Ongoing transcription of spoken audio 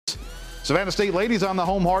Savannah State ladies on the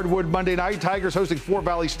home hardwood Monday night. Tigers hosting Fort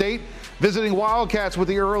Valley State, visiting Wildcats with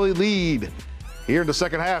the early lead. Here in the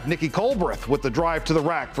second half, Nikki Colbreth with the drive to the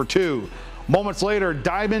rack for 2. Moments later,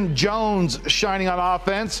 Diamond Jones shining on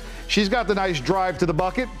offense. She's got the nice drive to the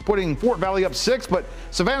bucket, putting Fort Valley up 6, but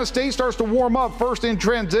Savannah State starts to warm up first in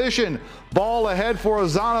transition. Ball ahead for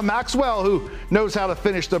Ozana Maxwell, who knows how to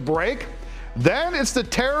finish the break. Then it's the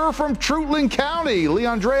terror from Trutland County,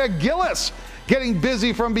 Leandrea Gillis, getting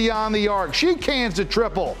busy from beyond the arc. She cans a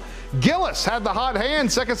triple. Gillis had the hot hand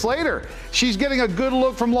seconds later. She's getting a good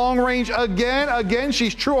look from long range again.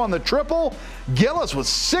 She's true on the triple. Gillis was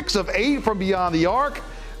 6 of 8 from beyond the arc.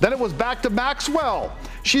 Then it was back to Maxwell.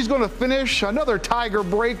 She's going to finish another Tiger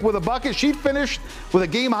break with a bucket. She finished with a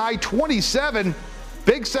game high 27.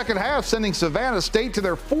 Big second half, sending Savannah State to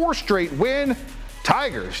their 4th straight win.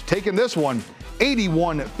 Tigers taking this one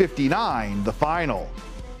 81-59, the final.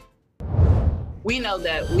 We know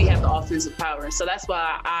that we have the offensive power, so that's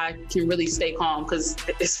why I can really stay calm, because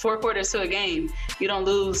it's 4 quarters to a game. You don't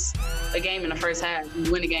lose a game in the first half,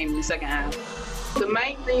 you win a game in the second half. The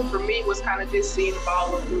main thing for me was kind of just seeing the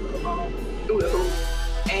ball through the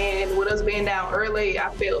hoop. And with us being down early, I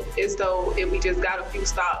felt as though if we just got a few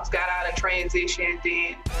stops, got out of transition,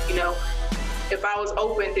 then, you know, if I was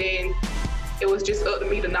open, then it was just up to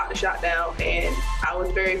me to knock the shot down, and I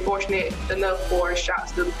was very fortunate enough for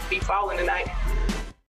shots to be falling tonight.